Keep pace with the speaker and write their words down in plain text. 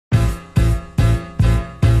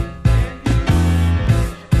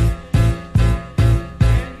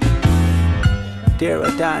Dear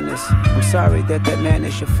Adonis, I'm sorry that man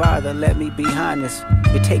is your father, let me be honest.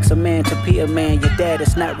 It takes a man to be a man, your dad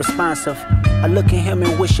is not responsive. I look at him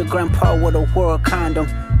and wish your grandpa would have wore a condom.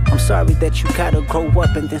 I'm sorry that you gotta grow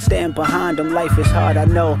up and then stand behind them. Life is hard, I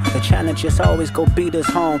know. The challenges always go beat us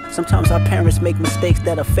home. Sometimes our parents make mistakes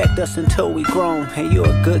that affect us until we grown. And you're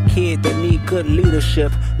a good kid that need good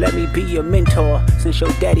leadership. Let me be your mentor, since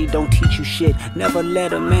your daddy don't teach you shit. Never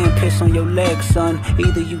let a man piss on your leg, son.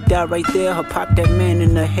 Either you die right there or pop that man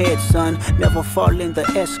in the head, son. Never fall in the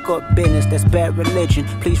escort business, that's bad religion.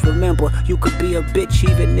 Please remember, you could be a bitch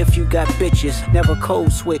even if you got bitches. Never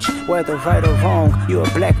code switch, whether right or wrong. You're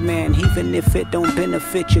a black man, even if it don't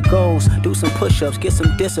benefit your goals. Do some push-ups, get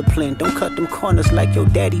some discipline. Don't cut them corners like your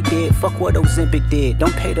daddy did. Fuck what Ozempic did.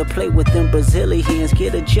 Don't pay to play with them Brazilians.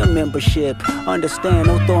 Get a gym membership. Understand,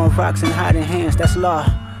 no throwing rocks and hiding hands, that's law.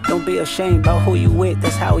 Don't be ashamed about who you with,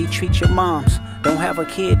 that's how he treats your moms. Don't have a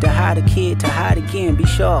kid to hide again, be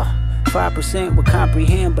sure. 5% will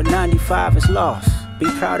comprehend, but 95 is lost. Be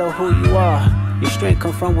proud of who you are. Your strength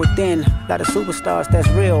come from within. Lot of superstars that's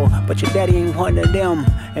real, but your daddy ain't one of them.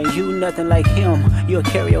 And you nothing like him. You'll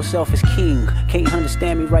carry yourself as king. Can't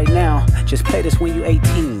understand me right now, just play this when you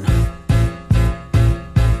 18.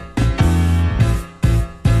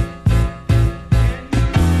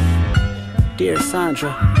 Dear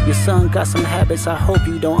Sandra, your son got some habits, I hope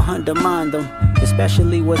you don't undermine them.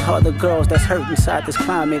 Especially with other girls that's hurt inside this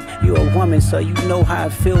climate. You're a woman, so you know how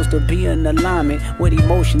it feels to be in alignment with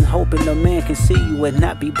emotions, hoping a man can see you and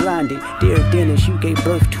not be blinded. Dear Dennis, you gave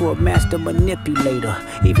birth to a master manipulator.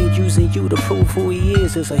 Even using you to prove who he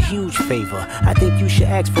is a huge favor. I think you should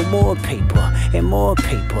ask for more paper, and more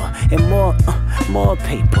paper, and more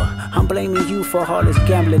paper. I'm blaming you for all his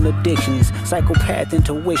gambling addictions, psychopath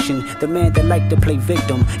intuition, the man that like to play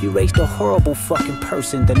victim. You raised a horrible fucking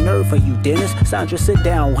person. The nerve of you, Dennis. Sandra, sit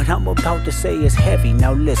down. What I'm about to say is heavy.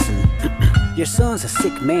 Now listen. Your son's a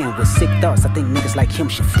sick man with sick thoughts. I think niggas like him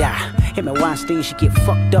should die. Him and Weinstein should get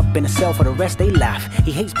fucked up in a cell for the rest of their life.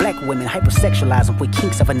 He hates black women, hypersexualize them with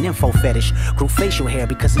kinks of an info fetish. Grew facial hair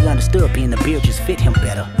because he understood being a beard just fit him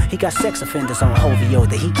better. He got sex offenders on OVO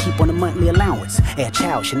that he keep on a monthly allowance. A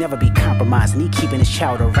child should never be compromised and he keeping his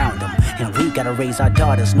child around him. And we gotta raise our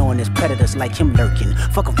daughters knowing there's predators like him lurking.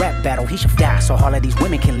 Fuck a rap battle, he should die so all of these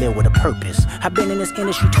women can live with a purpose. I've been in this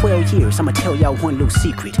industry 12 years, I'ma tell y'all one little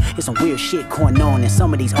secret. It's some weird shit going on and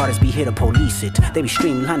some of these artists be here to police it. They be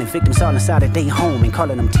streamlining victims all inside of their home and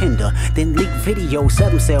calling them tender. Then leak videos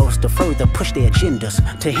of themselves to further push their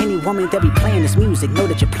agendas. To any woman that be playing this music, know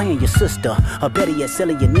that you're playing your sister. Or better yet,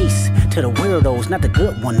 selling your niece. To the weirdos, not the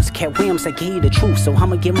good ones. Cat Williams, I gave you the truth, so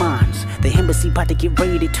I'ma get mines. The embassy about to get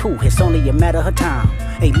raided too, it's only a matter of time.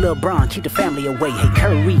 Hey, Lil Bron, keep the family away. Hey,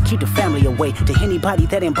 Curry, keep the family away. To anybody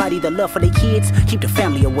that embody the love for their kids, keep the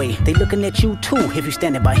family away. They looking at you too if you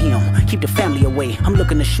standing by him. Keep the family away. I'm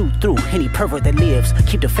looking to shoot through any pervert that lives.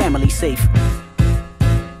 Keep the family safe.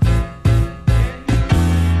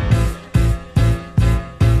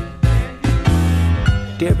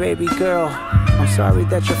 Dear baby girl, I'm sorry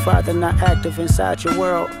that your father not active inside your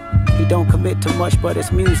world. He don't commit to much but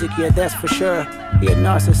his music, yeah, that's for sure. He a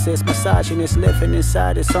narcissist, misogynist, living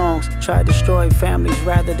inside his songs. Try destroying families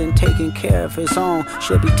rather than taking care of his own.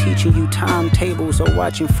 Should be teaching you timetables or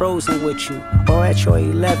watching Frozen with you. Or at your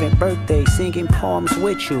 11th birthday singing poems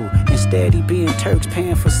with you. Instead he being Turks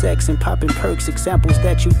paying for sex and popping perks. Examples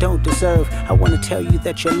that you don't deserve. I wanna tell you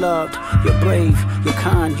that you're loved, you're brave, you're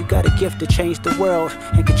kind. You got a gift to change the world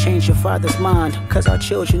and can change your father's mind. Cause our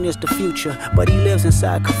children is the future, but he lives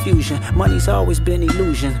inside confusion. Money's always been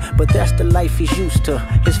illusion, but that's the life he's used to.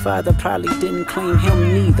 His father probably didn't claim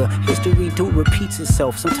him neither. History do repeats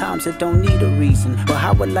itself, sometimes it don't need a reason. But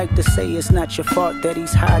I would like to say it's not your fault that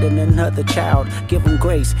he's hiding another child. Give him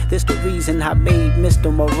grace, this the reason I made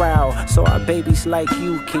Mr. Morale. So our babies like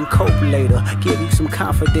you can cope later. Give you some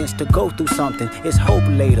confidence to go through something, it's hope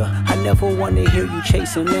later. I never want to hear you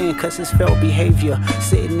chasing men cause it's felt behavior.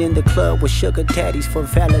 Sitting in the club with sugar daddies for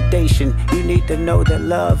validation. You need to know that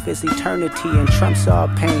love is eternity and trumps all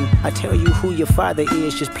pain. I tell you who your father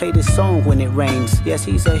is, just play this song when it rains. Yes,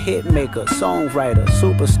 he's a hit maker, songwriter,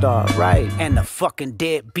 superstar, right? And a fucking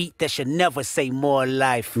dead beat that should never say more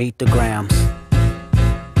life. Meet the Grams.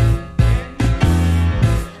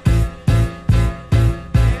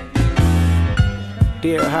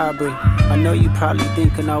 Dear Hybrid, I know you probably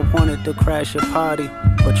thinking I wanted to crash your party,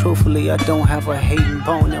 but truthfully I don't have a hating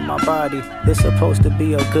bone in my body. It's supposed to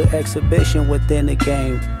be a good exhibition within the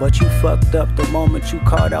game, but you fucked up the moment you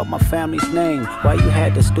called out my family's name. Why you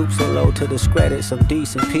had to stoop so low to discredit some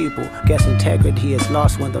decent people? Guess integrity is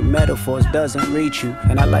lost when the metaphors doesn't reach you.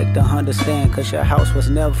 And I like to understand, cause your house was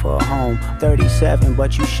never a home. 37,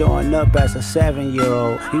 but you showing up as a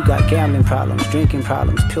 7-year-old. You got gambling problems, drinking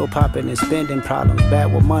problems, pill popping and spending problems,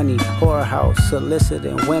 bad with money, whorehouse,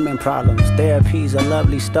 soliciting women problems. Therapy's a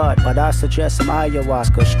lovely start, but I suggest some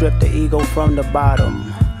ayahuasca, strip the ego from the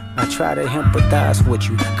bottom. I try to empathize with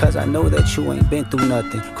you, cause I know that you ain't been through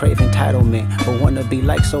nothing. Crave entitlement, but wanna be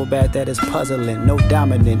like so bad that it's puzzling. No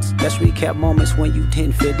dominance. Let's recap moments when you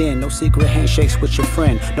didn't fit in. No secret handshakes with your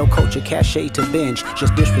friend, no culture cachet to binge.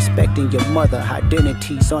 Just disrespecting your mother,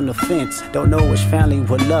 identities on the fence. Don't know which family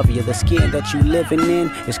will love you. The skin that you living in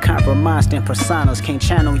is compromised and personas. Can't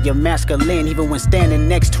channel your masculine even when standing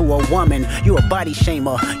next to a woman. You a body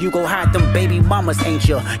shamer, you go hide them baby mamas, ain't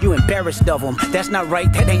you? You embarrassed of them, that's not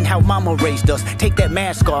right, that ain't how mama raised us. Take that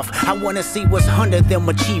mask off, I wanna see what's under them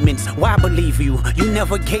achievements. Why believe you? You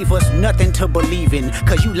never gave us nothing to believe in,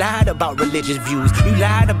 cause you lied about religious views. You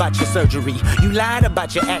lied about your surgery. You lied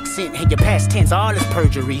about your accent and your past tense, all is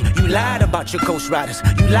perjury. You lied about your ghost riders.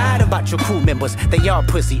 You lied about your crew members, they all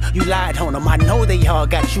pussy. You lied on them, I know they all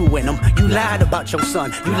got you in them. You lied about your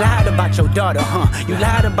son. You lied about your daughter, You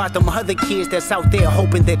lied about them other kids that's out there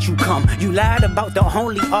hoping that you come. You lied about the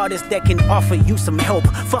only artist that can offer you some help.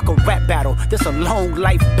 Fuck a rap battle, this a long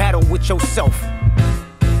life battle with yourself.